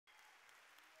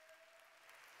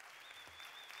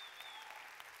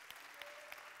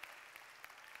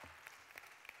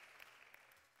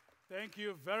Thank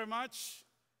you very much.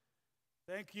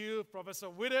 Thank you, Professor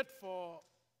Whitted, for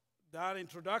that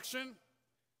introduction.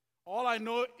 All I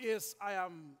know is I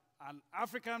am an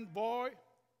African boy,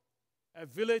 a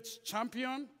village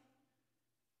champion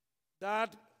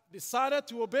that decided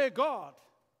to obey God,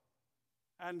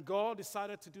 and God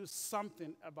decided to do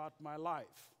something about my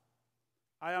life.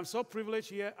 I am so privileged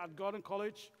here at Gordon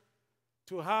College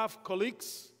to have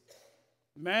colleagues,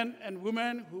 men and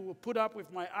women who will put up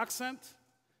with my accent,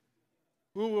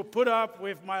 who will put up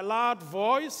with my loud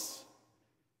voice,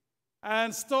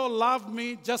 and still love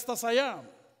me just as I am.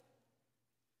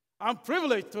 I'm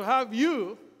privileged to have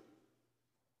you.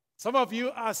 Some of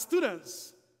you are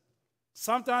students.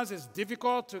 Sometimes it's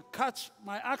difficult to catch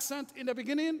my accent in the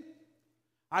beginning.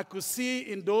 I could see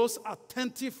in those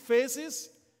attentive faces,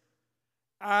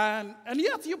 and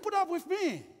yet you put up with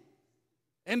me.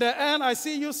 In the end, I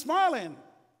see you smiling.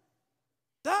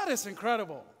 That is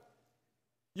incredible.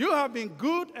 You have been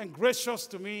good and gracious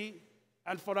to me,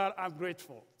 and for that, I'm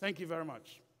grateful. Thank you very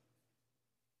much.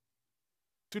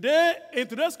 Today, in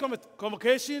today's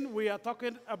convocation, we are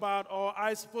talking about, or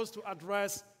I'm supposed to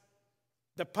address,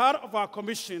 the part of our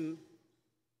commission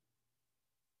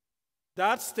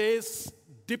that stays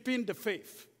Deepen the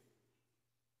Faith.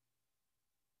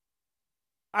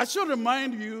 I should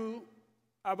remind you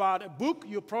about a book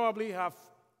you probably have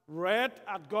read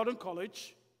at Gordon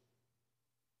College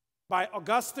by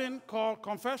Augustine called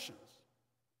Confessions.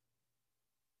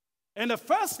 In the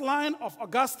first line of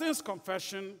Augustine's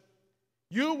confession,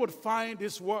 you would find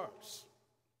these words: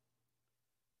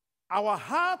 "Our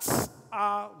hearts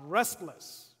are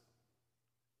restless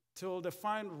till they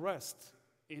find rest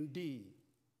in thee,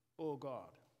 O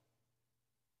God."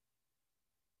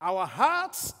 Our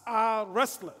hearts are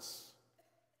restless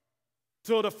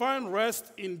till they find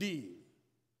rest in thee.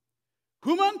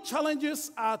 Human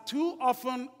challenges are too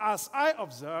often, as I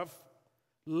observe,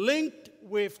 linked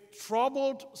with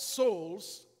troubled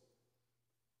souls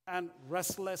and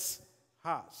restless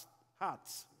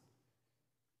hearts.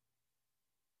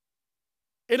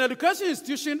 In an education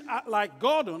institution like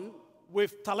Gordon,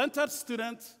 with talented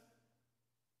students,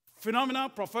 phenomenal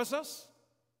professors,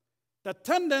 the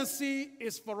tendency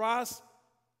is for us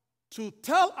to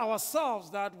tell ourselves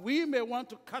that we may want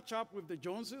to catch up with the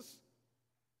Joneses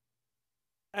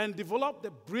and develop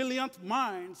the brilliant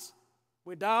minds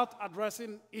without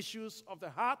addressing issues of the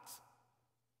heart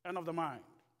and of the mind.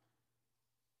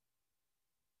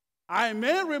 I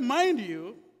may remind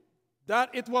you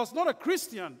that it was not a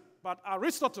Christian, but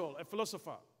Aristotle, a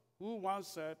philosopher, who once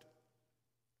said,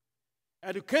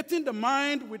 "Educating the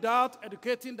mind without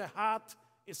educating the heart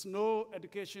is no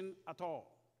education at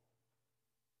all."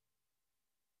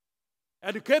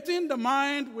 Educating the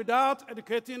mind without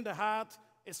educating the heart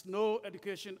is no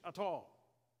education at all.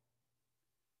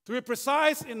 To be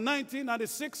precise, in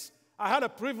 1996, I had a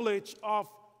privilege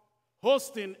of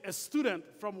hosting a student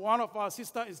from one of our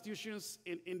sister institutions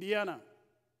in Indiana.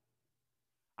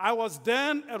 I was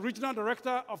then a regional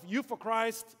director of Youth for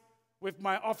Christ with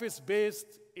my office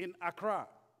based in Accra.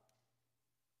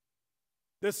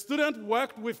 The student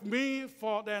worked with me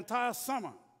for the entire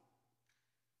summer.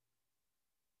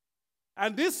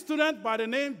 And this student by the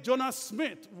name Jonas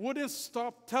Smith wouldn't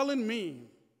stop telling me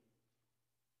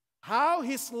how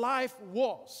his life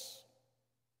was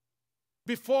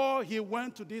before he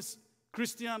went to this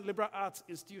Christian liberal arts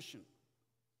institution.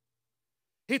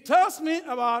 He tells me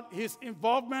about his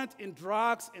involvement in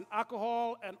drugs and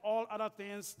alcohol and all other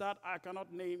things that I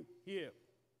cannot name here.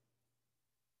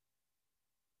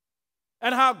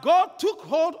 And how God took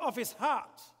hold of his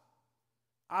heart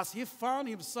as he found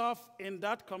himself in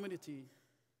that community,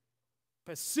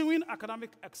 pursuing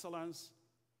academic excellence,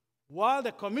 while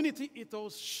the community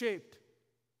ethos shaped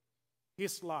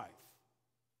his life.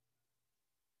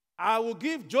 I will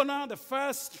give Jonah the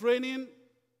first training,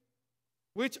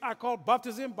 which I call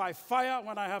baptism by fire,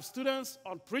 when I have students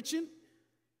on preaching,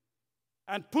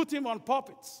 and put him on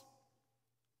pulpits.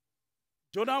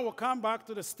 Jonah will come back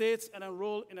to the States and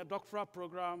enroll in a doctoral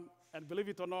program, and believe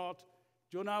it or not,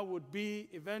 Jonah would be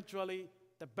eventually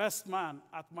the best man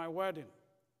at my wedding.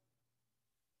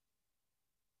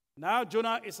 Now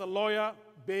Jonah is a lawyer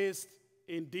based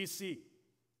in D.C.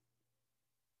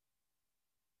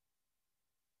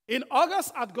 In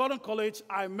August at Gordon College,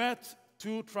 I met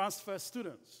two transfer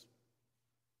students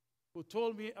who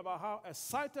told me about how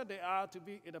excited they are to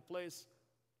be in a place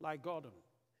like Gordon,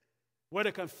 where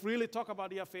they can freely talk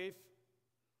about their faith.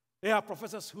 They have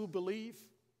professors who believe,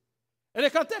 and they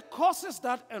can take courses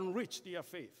that enrich their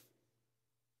faith.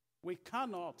 We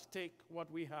cannot take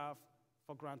what we have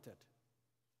for granted.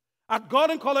 At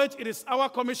Gordon College, it is our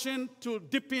commission to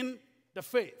deepen the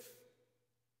faith.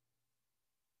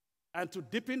 and to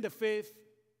deepen the faith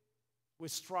we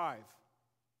strive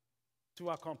to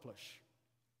accomplish.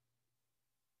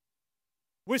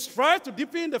 We strive to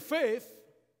deepen the faith,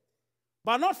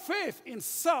 but not faith in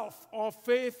self or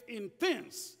faith in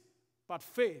things, but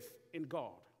faith in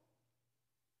God.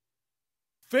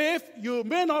 Faith, you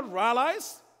may not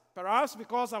realize, perhaps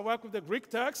because I work with the Greek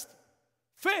text,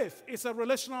 faith is a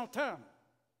relational term.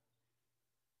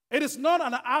 It is not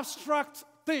an abstract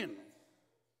thing.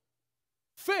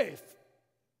 Faith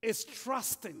is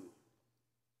trusting.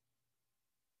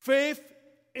 Faith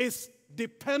is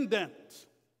dependent.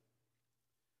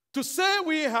 To say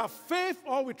we have faith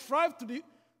or we strive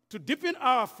to deepen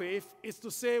our faith is to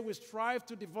say we strive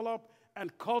to develop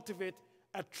and cultivate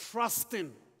a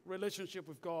trusting relationship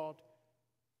with God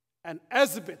and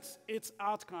exhibit its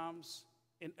outcomes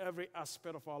in every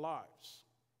aspect of our lives.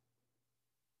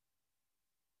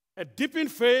 A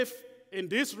deepened faith in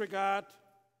this regard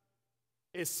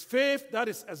is faith that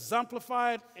is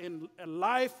exemplified in a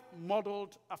life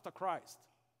modeled after Christ,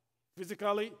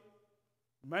 physically,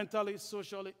 mentally,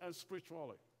 socially, and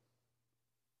spiritually.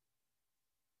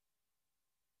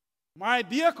 My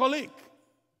dear colleague,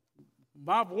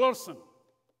 Marv Wilson,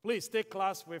 please take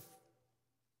class with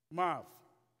Marv.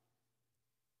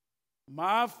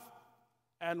 Marv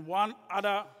and one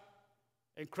other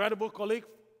incredible colleague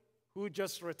who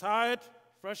just retired,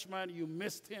 freshman, you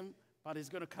missed him, but he's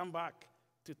going to come back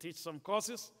to teach some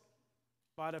courses,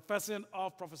 by the person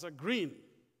of Professor Green.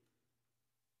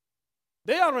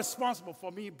 They are responsible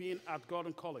for me being at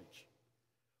Gordon College.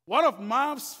 One of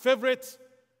Marv's favorite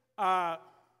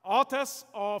authors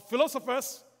or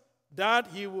philosophers that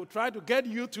he will try to get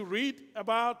you to read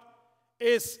about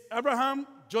is Abraham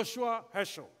Joshua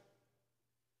Heschel.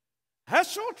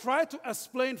 Heschel tried to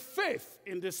explain faith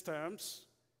in these terms.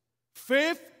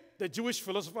 Faith, the Jewish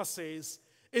philosopher says,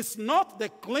 is not the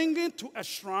clinging to a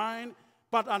shrine,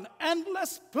 but an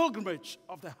endless pilgrimage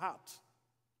of the heart.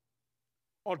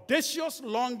 Audacious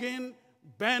longing,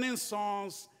 burning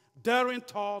songs, daring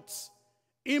thoughts,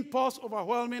 impulse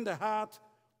overwhelming the heart,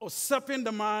 usurping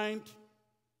the mind.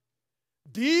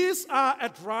 These are a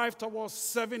drive towards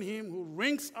serving him who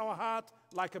rings our heart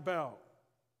like a bell.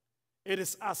 It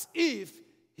is as if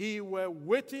he were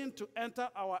waiting to enter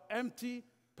our empty,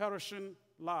 perishing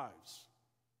lives.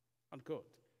 Unquote.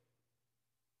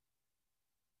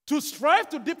 To strive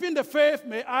to deepen the faith,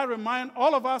 may I remind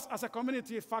all of us as a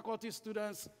community, faculty,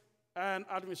 students, and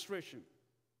administration,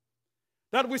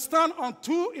 that we stand on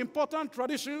two important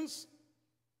traditions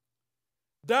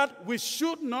that we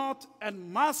should not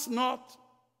and must not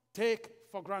take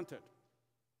for granted.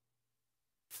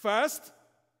 First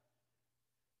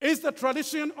is the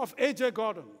tradition of A.J.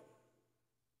 Gordon,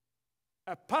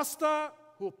 a pastor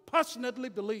who passionately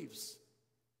believes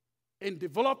in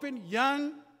developing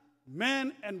young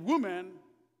men and women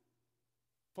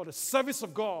for the service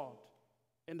of God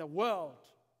in a world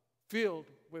filled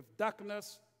with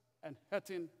darkness and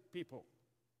hurting people.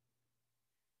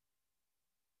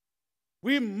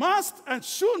 We must and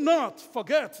should not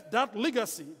forget that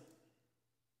legacy.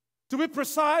 To be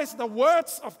precise, the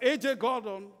words of A.J.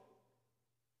 Gordon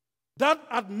that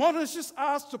admonishes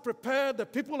us to prepare the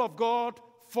people of God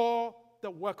for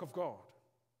the work of God.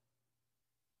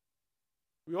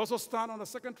 We also stand on the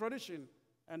second tradition,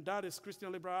 and that is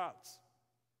Christian liberal arts.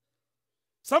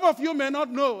 Some of you may not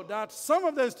know that some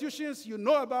of the institutions you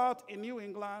know about in New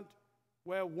England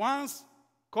were once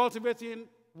cultivating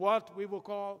what we will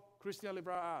call Christian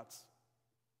liberal arts.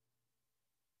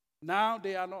 Now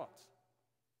they are not.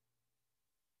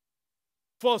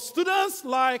 For students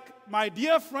like my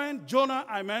dear friend Jonah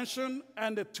I mentioned,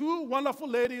 and the two wonderful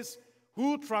ladies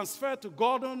who transferred to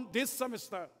Gordon this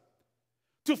semester,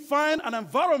 to find an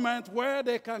environment where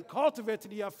they can cultivate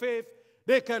their faith,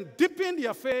 they can deepen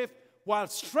their faith while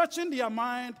stretching their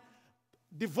mind,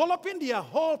 developing their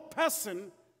whole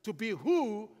person to be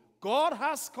who God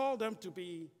has called them to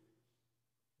be,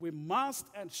 we must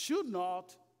and should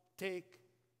not take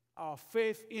our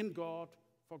faith in God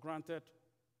for granted,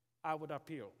 I would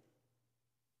appeal.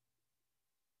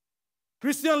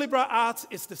 Christian liberal arts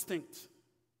is distinct.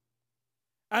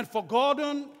 And for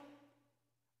Gordon,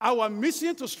 our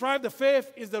mission to strive the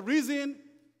faith is the reason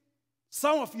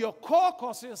some of your core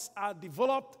courses are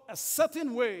developed a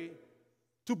certain way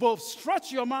to both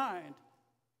stretch your mind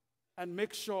and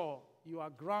make sure you are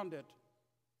grounded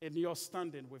in your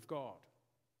standing with God.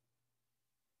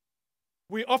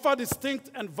 We offer distinct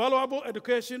and valuable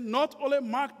education not only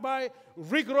marked by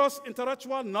rigorous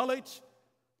intellectual knowledge,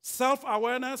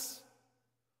 self-awareness,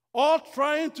 or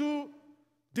trying to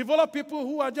develop people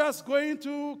who are just going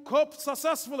to cope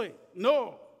successfully.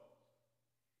 No.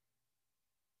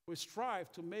 we strive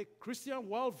to make Christian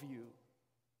worldview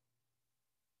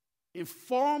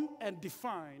inform and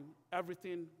define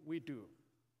everything we do.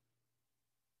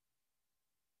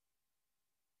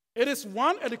 It is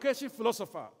one education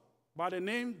philosopher by the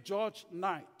name George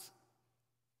Knight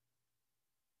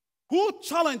who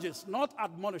challenges, not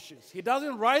admonishes. He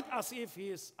doesn't write as if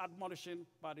he is admonishing,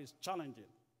 but is challenging.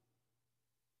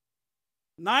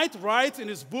 Knight writes in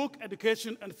his book,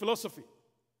 Education and Philosophy,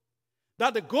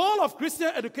 that the goal of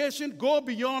Christian education goes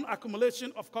beyond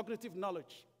accumulation of cognitive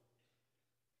knowledge,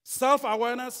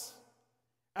 self-awareness,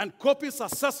 and coping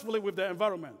successfully with the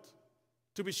environment.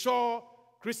 To be sure,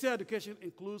 Christian education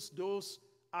includes those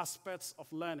aspects of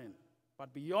learning.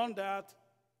 But beyond that,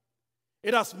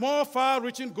 it has more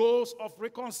far-reaching goals of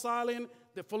reconciling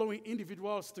the following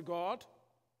individuals to God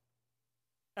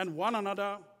and one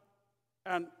another,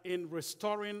 and in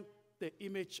restoring the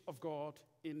image of God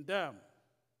in them.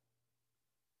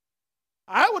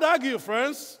 I would argue,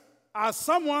 friends, as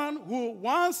someone who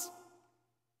once,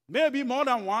 maybe more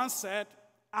than once, said,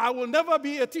 I will never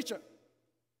be a teacher.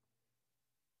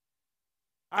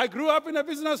 I grew up in a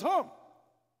business home.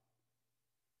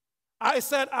 I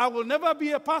said, I will never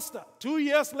be a pastor. 2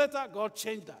 years later, God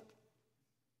changed that.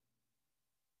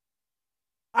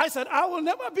 I said, I will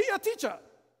never be a teacher.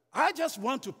 I just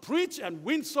want to preach and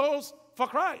win souls for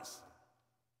Christ.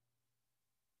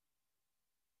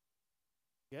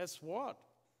 Guess what?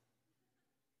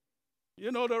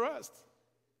 You know the rest.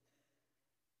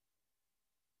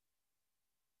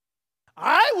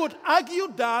 I would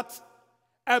argue that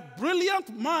a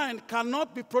brilliant mind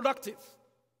cannot be productive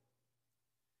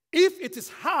if it is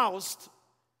housed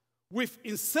with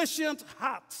insatiate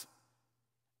heart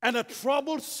and a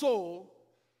troubled soul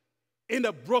in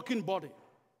a broken body.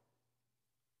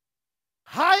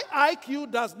 High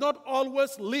IQ does not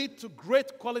always lead to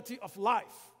great quality of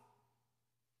life.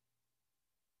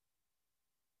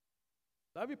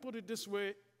 Let me put it this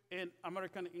way in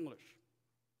American English.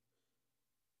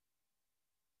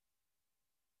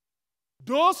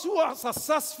 Those who are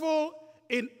successful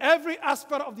in every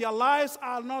aspect of their lives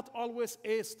are not always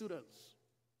A students.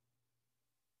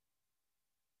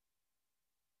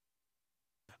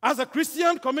 As a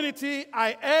Christian community,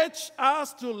 I urge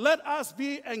us to let us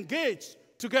be engaged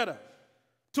together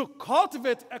to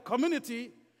cultivate a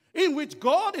community in which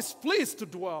God is pleased to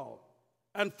dwell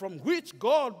and from which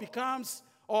God becomes,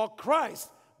 or Christ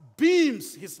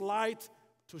beams his light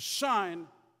to shine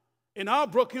in our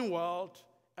broken world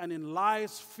and in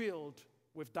lives filled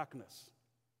with darkness.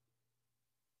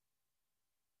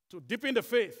 To deepen the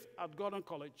faith at Gordon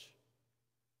College,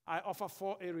 I offer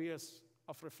 4 areas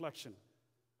of reflection.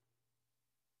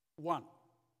 1,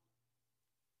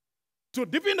 to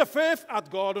deepen the faith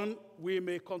at Gordon, we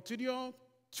may continue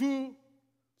to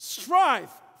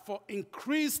strive for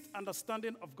increased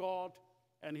understanding of God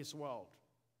and his world.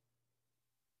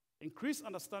 Increased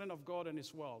understanding of God and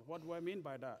his world. What do I mean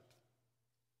by that?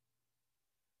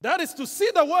 That is to see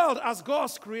the world as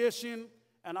God's creation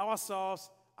and ourselves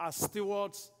as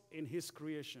stewards in his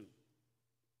creation.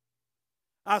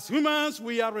 As humans,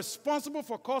 we are responsible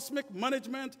for cosmic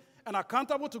management and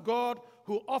accountable to God,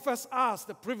 who offers us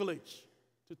the privilege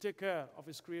to take care of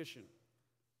his creation.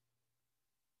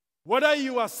 Whether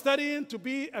you are studying to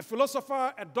be a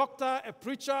philosopher, a doctor, a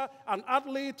preacher, an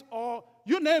athlete, or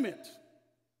you name it,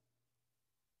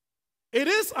 it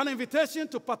is an invitation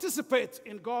to participate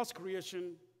in God's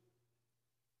creation.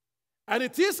 And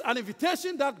it is an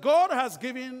invitation that God has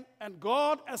given, and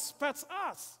God expects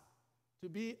us to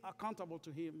be accountable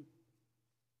to him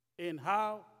in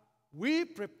how we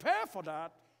prepare for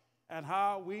that and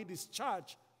how we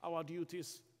discharge our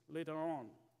duties later on.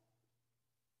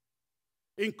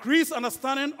 Increased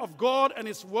understanding of God and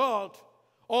his world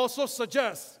also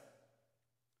suggests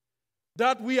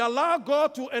that we allow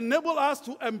God to enable us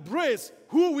to embrace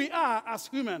who we are as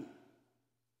human,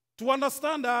 to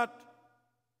understand that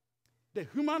the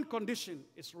human condition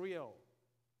is real.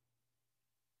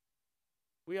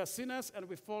 We are sinners and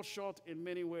we fall short in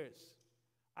many ways.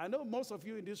 I know most of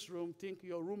you in this room think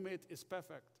your roommate is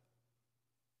perfect.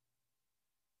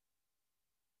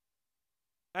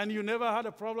 And you never had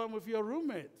a problem with your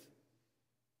roommate.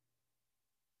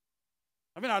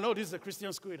 I mean, I know this is a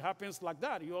Christian school. It happens like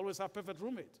that. You always have perfect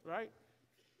roommate, right?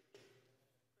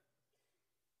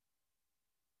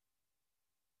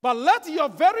 But let your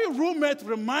very roommate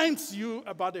remind you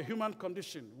about the human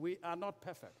condition. We are not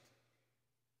perfect.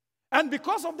 And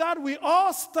because of that, we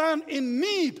all stand in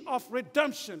need of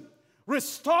redemption,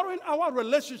 restoring our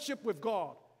relationship with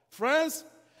God. Friends,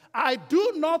 I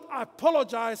do not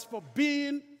apologize for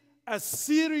being a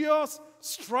serious,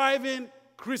 striving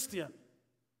Christian.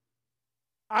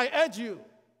 I urge you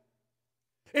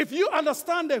If you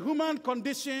understand the human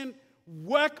condition,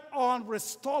 work on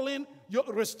restoring your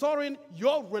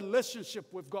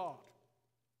relationship with God.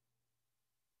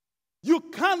 You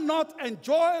cannot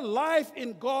enjoy life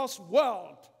in God's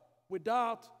world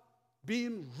without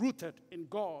being rooted in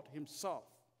God himself.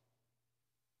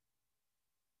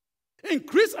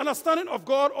 Increased understanding of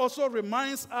God also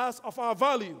reminds us of our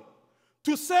value.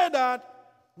 To say that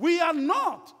we are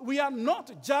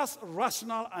not just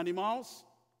rational animals,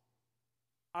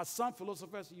 as some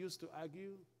philosophers used to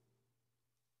argue.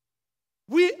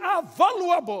 We are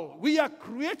valuable. We are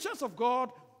creatures of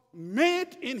God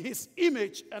made in his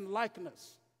image and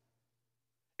likeness.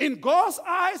 In God's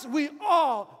eyes, we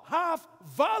all have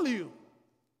value.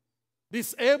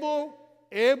 Disabled,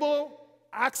 able,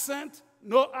 accent,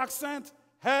 no accent,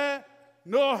 hair,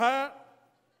 no hair.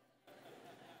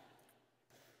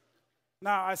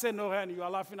 Now, I say no hair and you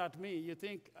are laughing at me. You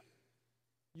think,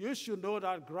 you should know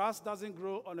that grass doesn't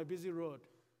grow on a busy road.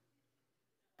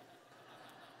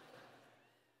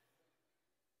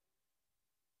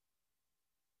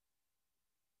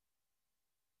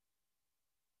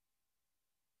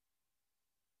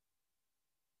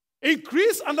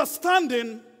 Increased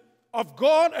understanding of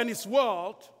God and his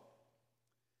world,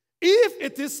 if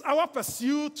it is our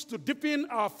pursuit to deepen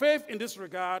our faith in this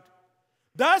regard,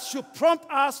 that should prompt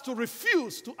us to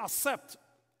refuse to accept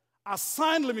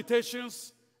assigned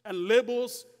limitations and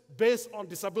labels based on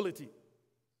disability,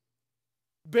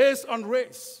 based on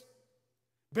race,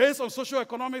 based on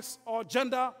socioeconomics or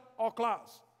gender or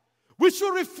class. We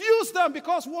should refuse them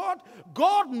because what?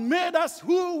 God made us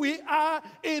who we are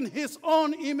in his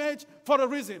own image for a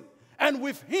reason. And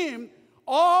with him,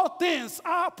 all things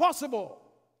are possible.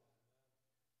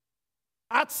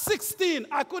 At 16,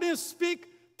 I couldn't speak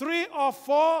 3 or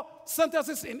 4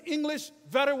 sentences in English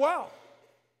very well.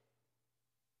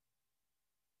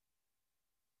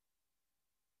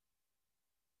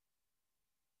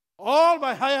 All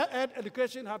my higher ed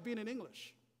education have been in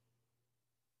English.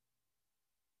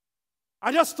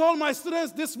 I just told my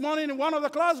students this morning in one of the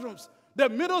classrooms, the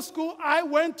middle school I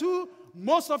went to,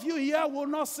 most of you here will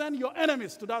not send your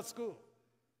enemies to that school.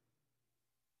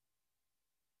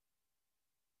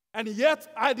 And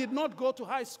yet, I did not go to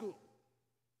high school.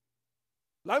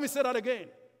 Let me say that again.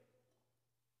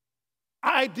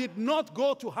 I did not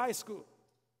go to high school.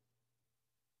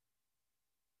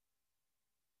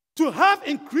 To have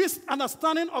increased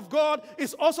understanding of God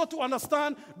is also to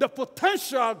understand the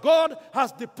potential God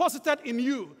has deposited in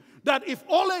you. That if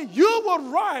only you would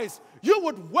rise, you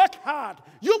would work hard,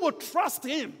 you would trust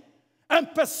him, and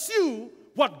pursue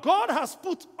what God has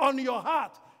put on your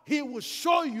heart, he will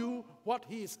show you what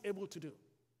he is able to do.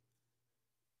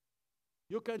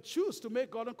 You can choose to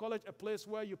make Gordon College a place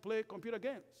where you play computer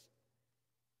games.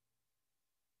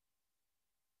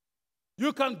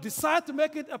 You can decide to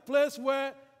make it a place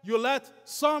where you let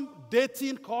some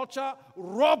dating culture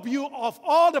rob you of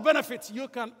all the benefits you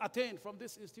can attain from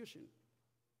this institution.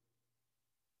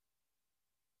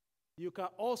 You can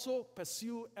also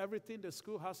pursue everything the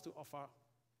school has to offer.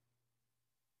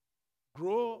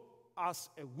 Grow as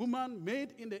a woman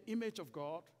made in the image of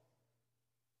God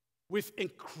with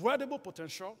incredible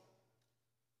potential.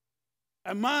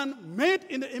 A man made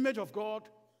in the image of God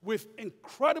with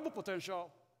incredible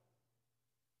potential.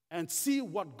 And see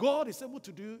what God is able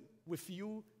to do with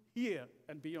you here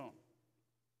and beyond.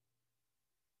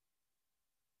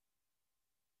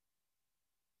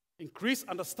 Increased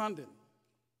understanding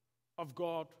of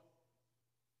God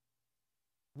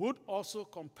would also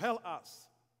compel us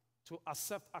to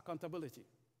accept accountability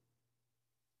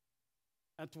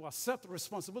and to accept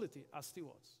responsibility as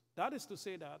stewards. That is to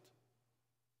say that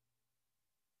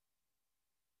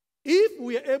if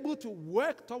we are able to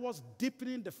work towards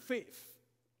deepening the faith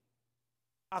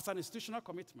as an institutional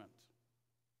commitment,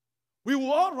 we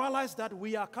will all realize that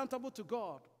we are accountable to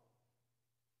God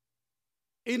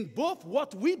in both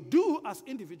what we do as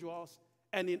individuals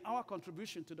and in our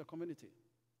contribution to the community.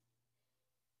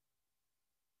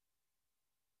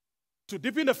 To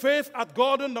deepen the faith at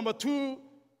Gordon, number 2,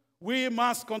 we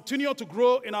must continue to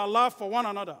grow in our love for one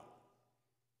another.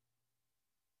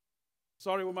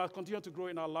 We must continue to grow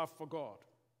in our love for God.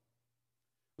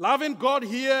 Loving God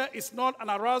here is not an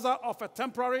arousal of a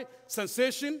temporary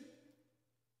sensation.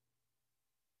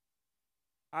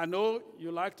 I know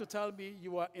you like to tell me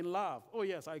you are in love. Oh,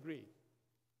 yes, I agree.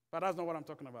 But that's not what I'm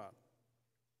talking about.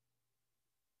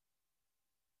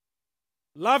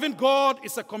 Loving God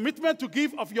is a commitment to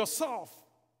give of yourself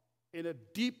in a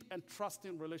deep and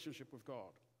trusting relationship with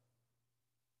God.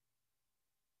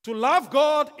 To love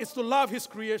God is to love his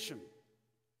creation.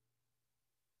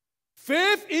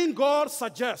 Faith in God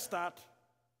suggests that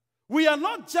We are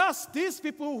not just these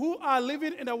people who are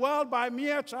living in the world by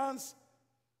mere chance,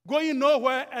 going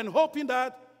nowhere and hoping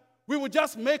that we will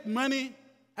just make money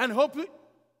and hoping,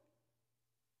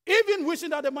 even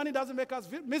wishing that the money doesn't make us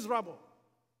miserable.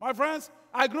 My friends,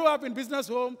 I grew up in business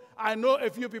home. I know a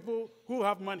few people who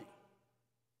have money.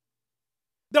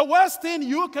 The worst thing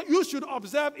you should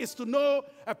observe is to know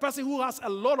a person who has a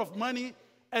lot of money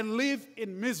and live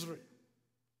in misery.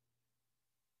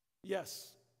 Yes.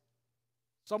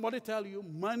 Somebody tell you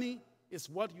money is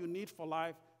what you need for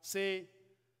life. Say,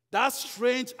 that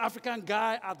strange African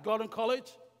guy at Gordon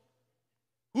College,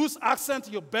 whose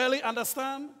accent you barely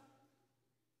understand,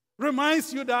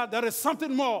 reminds you that there is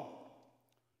something more.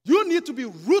 You need to be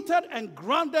rooted and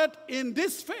grounded in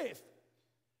this faith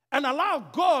and allow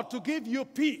God to give you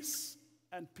peace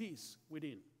and peace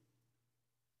within.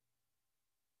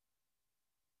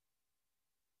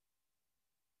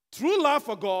 True love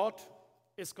for God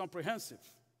is comprehensive.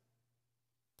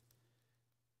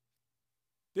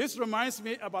 This reminds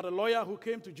me about a lawyer who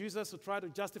came to Jesus to try to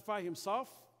justify himself.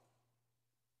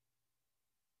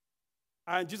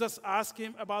 And Jesus asked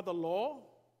him about the law.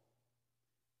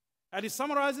 And he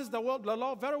summarizes the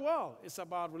law very well. It's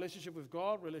about relationship with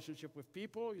God, relationship with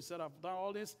people. He said, I've done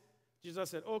all this. Jesus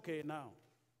said, okay, now.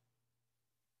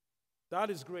 That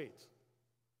is great.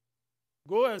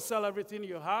 Go and sell everything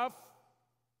you have.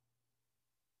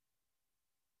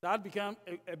 That became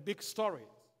a big story.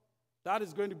 That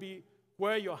is going to be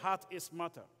where your heart is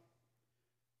matter.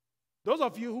 Those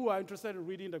of you who are interested in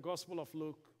reading the Gospel of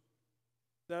Luke,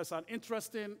 there's an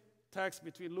interesting text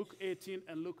between Luke 18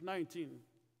 and Luke 19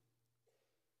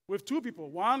 with two people.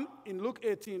 One in Luke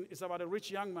 18 is about a rich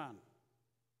young man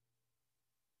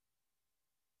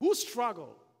who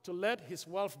struggled to let his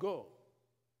wealth go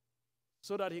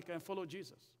so that he can follow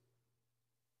Jesus.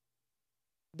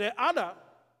 The other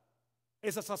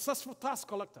is a successful tax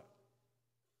collector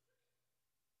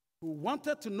who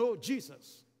wanted to know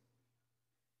Jesus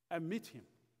and meet him,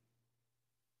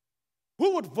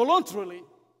 who would voluntarily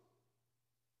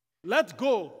let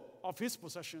go of his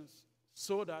possessions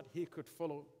so that he could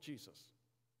follow Jesus.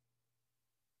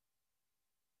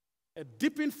 A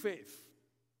deepened faith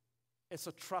is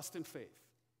a trusting faith.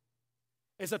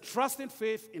 It's a trusting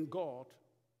faith in God,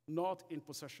 not in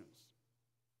possessions.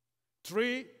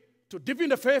 3, to deepen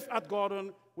the faith at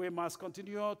Gordon, we must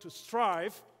continue to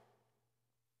strive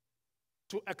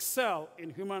to excel in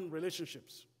human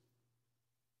relationships.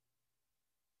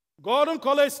 Gordon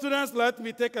College students, let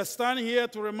me take a stand here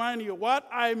to remind you what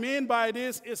I mean by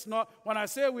this is not, when I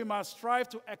say we must strive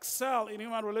to excel in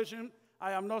human relations,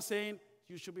 I am not saying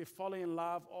you should be falling in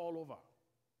love all over.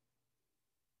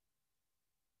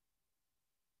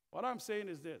 What I'm saying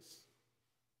is this.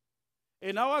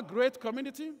 In our great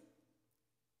community,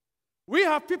 we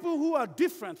have people who are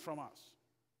different from us.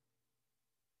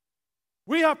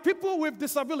 We have people with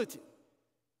disability.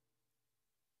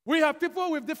 We have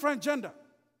people with different gender.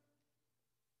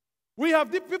 We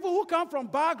have people who come from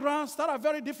backgrounds that are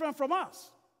very different from us.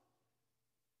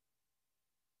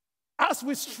 As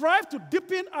we strive to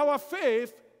deepen our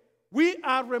faith, we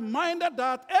are reminded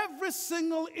that every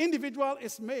single individual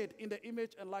is made in the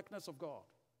image and likeness of God.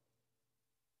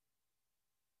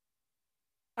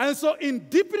 And so in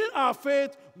deepening our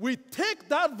faith, we take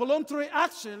that voluntary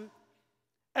action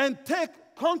and take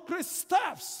concrete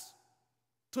steps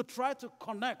to try to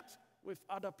connect with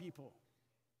other people.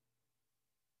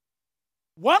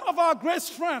 One of our great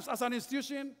strengths as an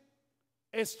institution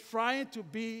is trying to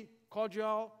be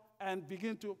cordial and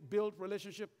begin to build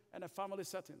relationship in a family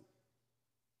setting.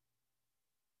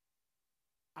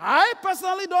 I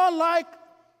personally don't like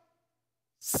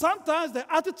sometimes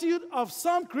the attitude of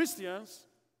some Christians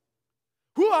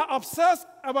who are obsessed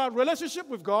about relationship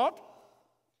with God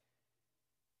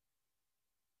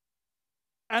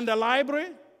and the library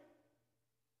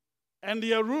and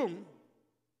their room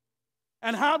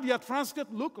and how their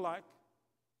transcript look like,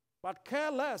 but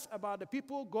care less about the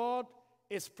people God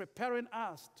is preparing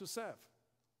us to serve.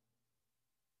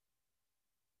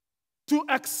 To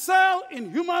excel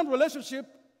in human relationship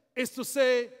is to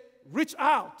say, reach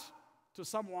out to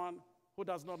someone who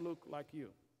does not look like you.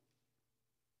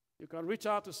 You can reach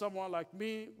out to someone like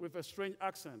me with a strange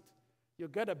accent. You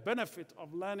get a benefit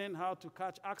of learning how to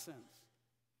catch accents.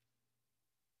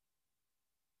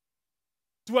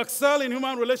 To excel in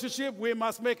human relationship, we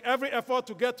must make every effort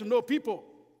to get to know people.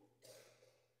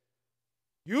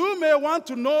 You may want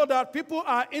to know that people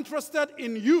are interested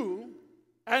in you,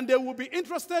 and they will be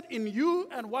interested in you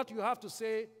and what you have to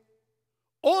say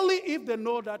only if they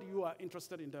know that you are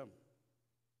interested in them.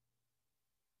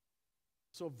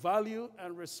 So value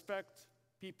and respect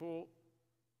people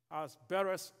as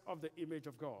bearers of the image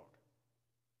of God.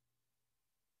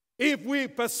 If we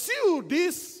pursue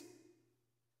this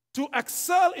to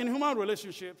excel in human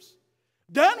relationships,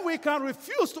 then we can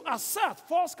refuse to accept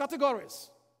false categories.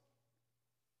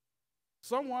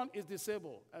 Someone is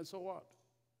disabled, and so what?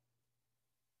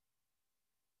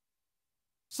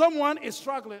 Someone is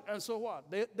struggling, and so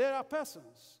what? They are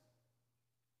persons.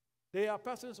 They are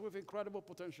persons with incredible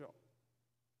potential.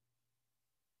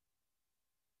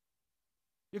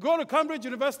 You go to Cambridge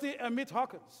University and meet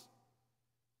Hawkins.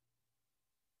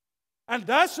 And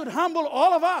that should humble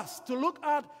all of us to look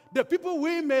at the people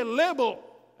we may label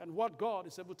and what God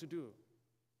is able to do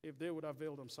if they would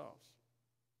avail themselves.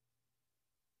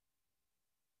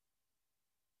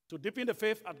 To deepen the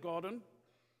faith at Gordon,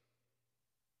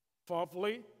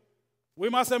 fourthly, we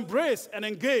must embrace and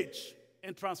engage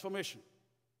in transformation.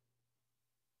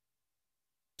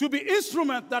 To be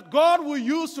instruments that God will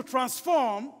use to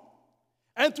transform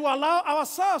and to allow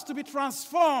ourselves to be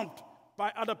transformed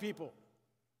by other people.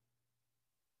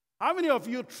 How many of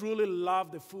you truly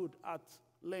love the food at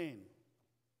Lane?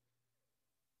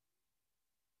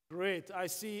 Great, I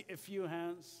see a few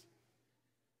hands.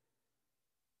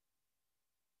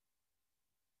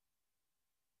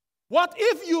 What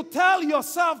if you tell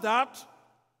yourself that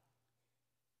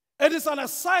it is an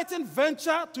exciting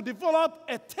venture to develop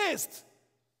a taste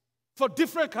for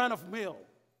different kind of meal?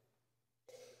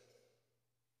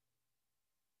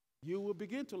 You will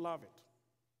begin to love it.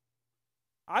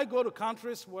 I go to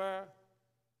countries where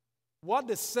what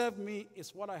they serve me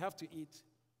is what I have to eat.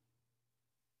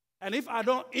 And if I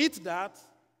don't eat that,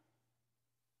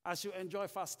 I should enjoy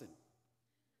fasting.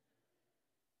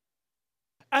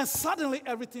 And suddenly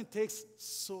everything tastes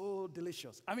so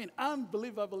delicious. I mean,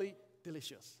 unbelievably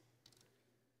delicious.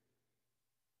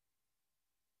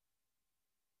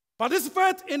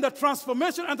 Participate in the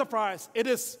transformation enterprise. It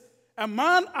is a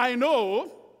man I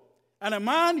know and a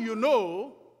man you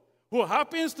know who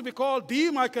happens to be called D.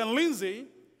 Michael Lindsay,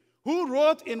 who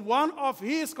wrote in one of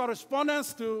his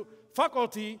correspondence to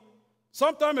faculty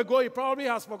some time ago. He probably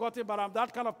has forgotten, but I'm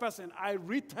that kind of person. I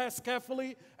read text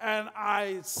carefully and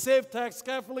I save text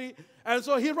carefully. And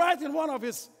so he writes in one of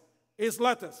his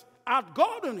letters, at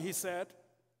Gordon, he said,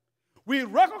 we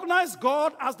recognize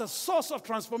God as the source of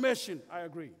transformation. I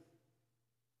agree.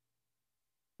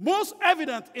 Most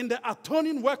evident in the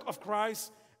atoning work of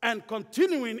Christ and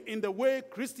continuing in the way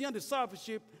Christian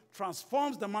discipleship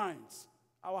transforms the minds,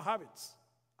 our habits,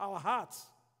 our hearts.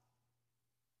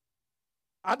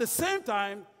 At the same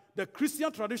time, the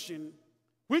Christian tradition,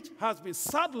 which has been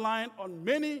sidelined on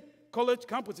many college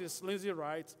campuses, Lindsay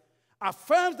writes,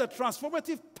 affirms the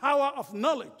transformative power of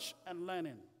knowledge and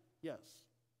learning. Yes.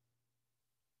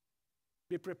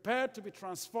 Be prepared to be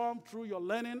transformed through your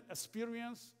learning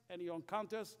experience and your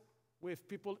encounters with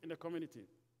people in the community.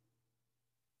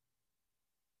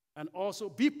 And also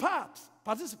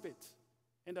participate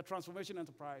in the transformation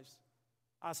enterprise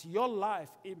as your life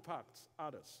impacts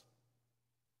others.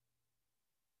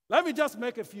 Let me just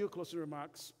make a few closing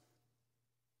remarks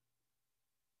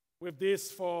with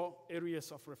these 4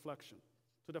 areas of reflection.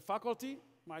 To the faculty,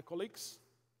 my colleagues,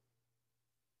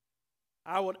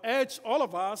 I would urge all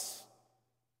of us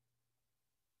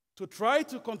to try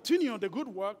to continue the good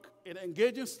work in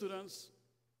engaging students,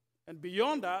 and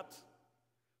beyond that,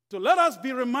 to let us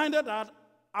be reminded that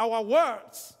our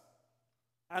words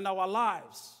and our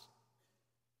lives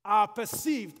are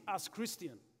perceived as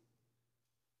Christian.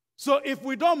 So if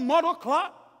we don't model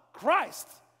Christ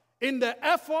in the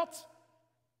effort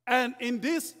and in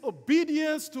this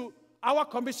obedience to our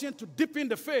commission to deepen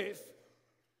the faith,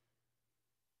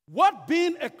 what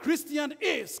being a Christian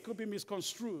is could be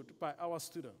misconstrued by our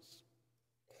students.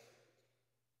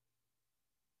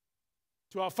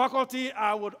 To our faculty,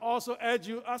 I would also urge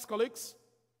you as colleagues,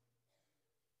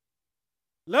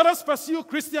 let us pursue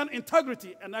Christian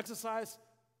integrity and exercise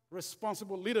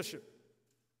responsible leadership.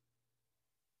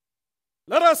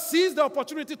 Let us seize the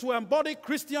opportunity to embody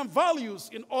Christian values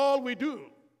in all we do.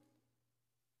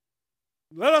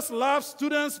 Let us love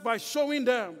students by showing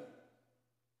them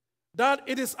that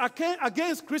it is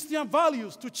against Christian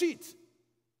values to cheat,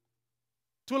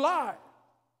 to lie.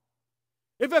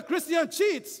 If a Christian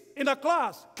cheats in a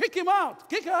class, kick him out,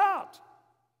 kick her out.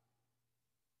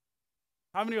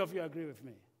 How many of you agree with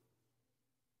me?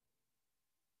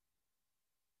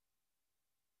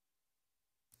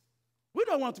 We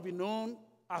don't want to be known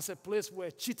as a place where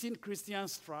cheating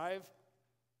Christians thrive.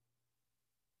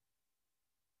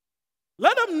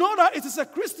 Let them know that it is a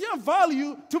Christian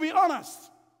value to be honest.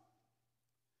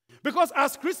 Because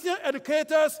as Christian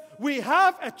educators, we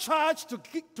have a charge to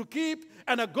keep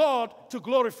and a God to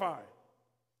glorify.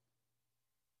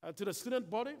 To the student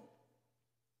body,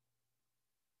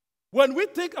 When we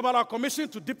think about our commission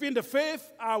to deepen the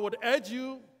faith, I would urge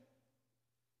you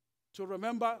to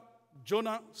remember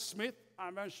Jonah Smith, I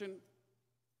mentioned,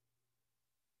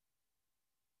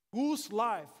 whose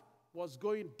life was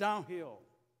going downhill,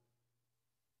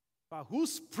 but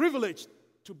whose privilege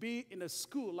to be in a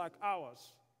school like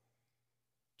ours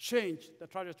changed the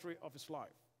trajectory of his life.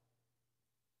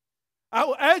 I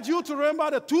will urge you to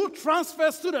remember the 2 transfer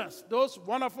students, those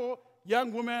wonderful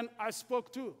young women I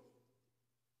spoke to,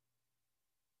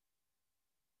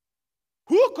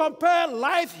 who compared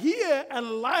life here and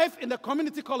life in the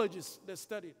community colleges they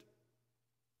studied,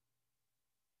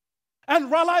 and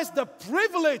realized the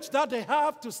privilege that they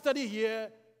have to study here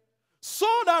so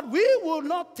that we will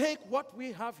not take what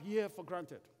we have here for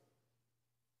granted.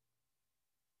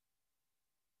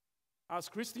 As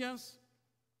Christians,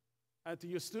 and to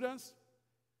your students,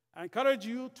 I encourage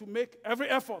you to make every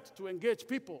effort to engage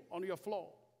people on your floor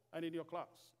and in your class,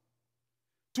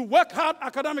 to work hard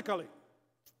academically,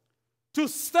 to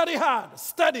study hard.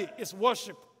 Study is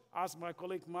worship, as my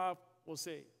colleague Marv will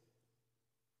say.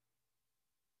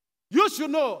 You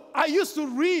should know, I used to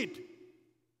read,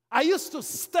 I used to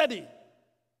study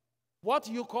what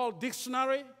you call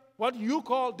dictionary.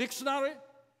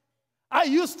 I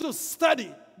used to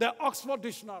study the Oxford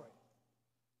Dictionary.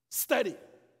 Study.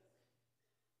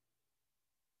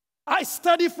 I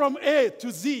study from A to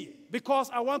Z because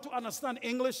I want to understand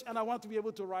English and I want to be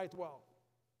able to write well.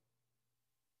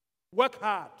 Work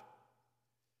hard.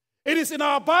 It is in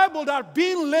our Bible that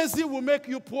being lazy will make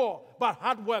you poor, but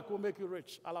hard work will make you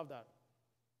rich. I love that.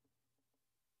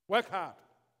 Work hard.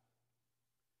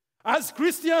 As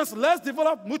Christians, let's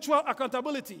develop mutual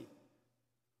accountability.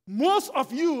 Most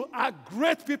of you are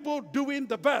great people doing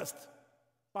the best,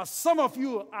 but some of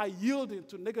you are yielding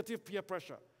to negative peer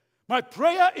pressure. My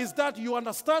prayer is that you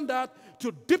understand that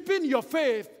to deepen your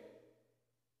faith,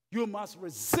 you must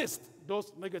resist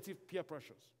those negative peer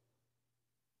pressures.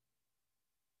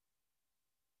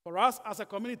 For us as a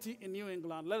community in New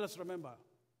England, let us remember,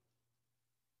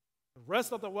 the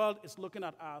rest of the world is looking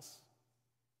at us,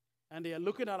 and they are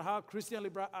looking at how Christian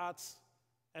liberal arts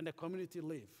and the community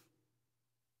live.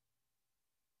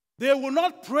 They will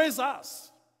not praise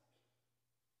us,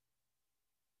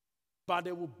 but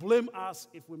they will blame us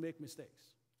if we make mistakes.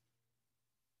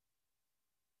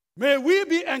 May we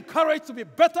be encouraged to be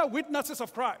better witnesses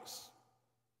of Christ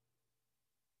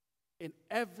in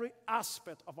every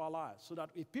aspect of our lives, so that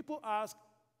if people ask,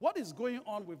 what is going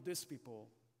on with these people,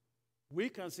 we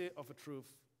can say of a truth,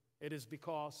 it is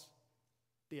because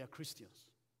they are Christians.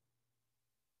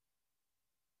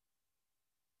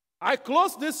 I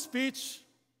close this speech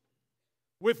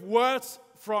with words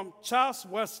from Charles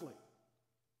Wesley.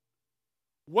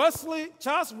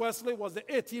 Charles Wesley was the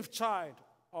 18th child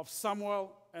of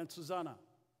Samuel and Susanna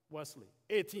Wesley,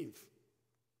 18th.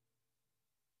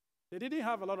 They didn't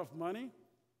have a lot of money,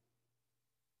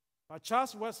 but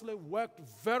Charles Wesley worked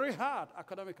very hard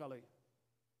academically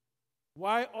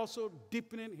while also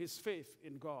deepening his faith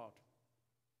in God.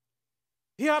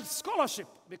 He had scholarship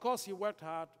because he worked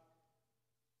hard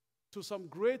to some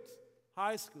great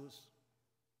high schools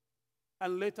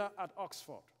and later at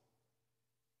Oxford.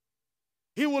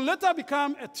 He will later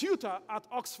become a tutor at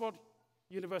Oxford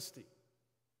University.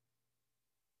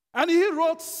 And he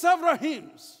wrote several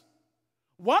hymns.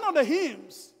 One of the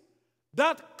hymns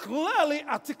that clearly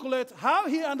articulates how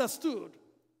he understood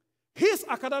his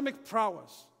academic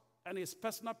prowess and his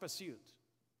personal pursuit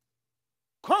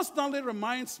constantly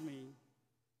reminds me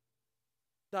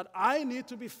that I need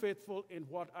to be faithful in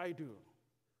what I do.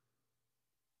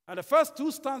 And the first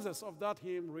 2 stanzas of that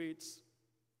hymn reads,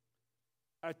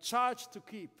 "A charge to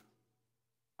keep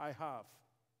I have,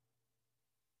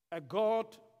 a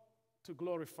God to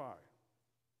glorify,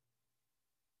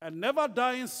 a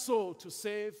never-dying soul to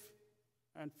save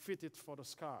and fit it for the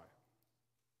sky.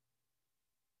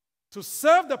 To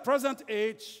serve the present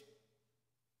age,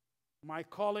 my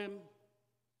calling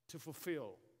to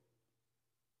fulfill.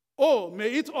 Oh,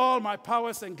 may it all my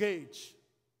powers engage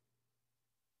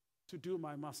to do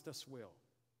my master's will."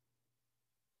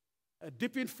 A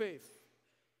deepened faith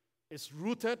is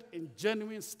rooted in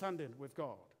genuine standing with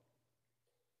God.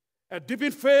 A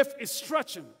deepened faith is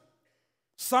stretching.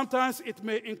 Sometimes it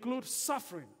may include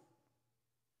suffering.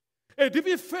 A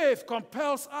deepened faith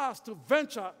compels us to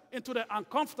venture into the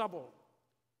uncomfortable,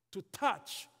 to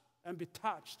touch and be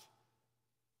touched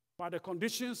by the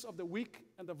conditions of the weak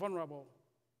and the vulnerable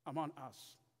among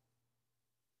us.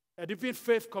 A deepened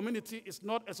faith community is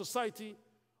not a society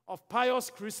of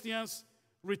pious Christians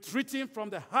retreating from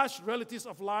the harsh realities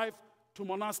of life to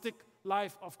monastic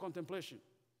life of contemplation.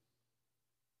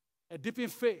 A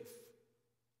deepened faith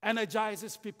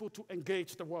energizes people to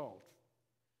engage the world.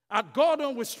 At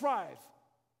Gordon, we strive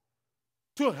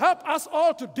to help us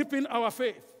all to deepen our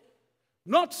faith,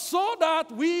 not so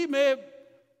that we may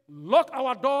lock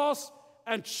our doors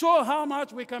and show how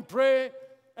much we can pray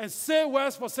and say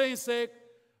words for saying sake,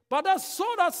 but that's so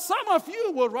that some of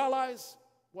you will realize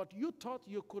what you thought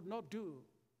you could not do,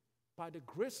 by the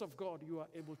grace of God, you are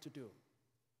able to do.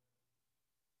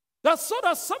 That's so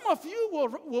that some of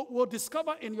you will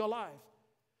discover in your life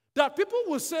that people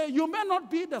will say, you may not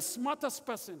be the smartest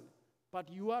person, but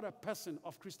you are a person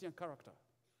of Christian character.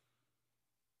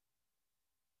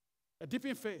 A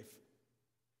deepened faith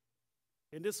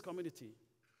in this community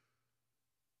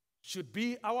should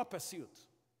be our pursuit,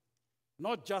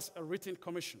 not just a written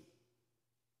commission.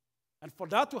 And for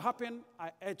that to happen, I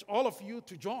urge all of you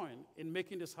to join in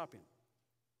making this happen.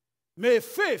 May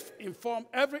faith inform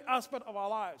every aspect of our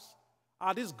lives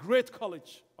at this great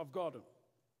college of Gordon.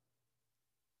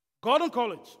 Gordon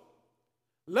College,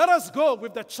 let us go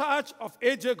with the charge of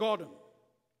A.J. Gordon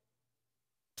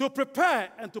to prepare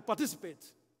and to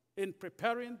participate in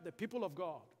preparing the people of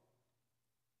God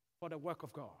for the work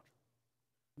of God.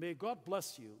 May God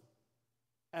bless you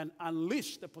and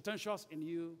unleash the potentials in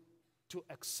you to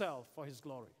excel for his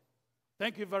glory.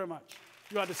 Thank you very much.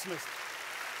 You are dismissed.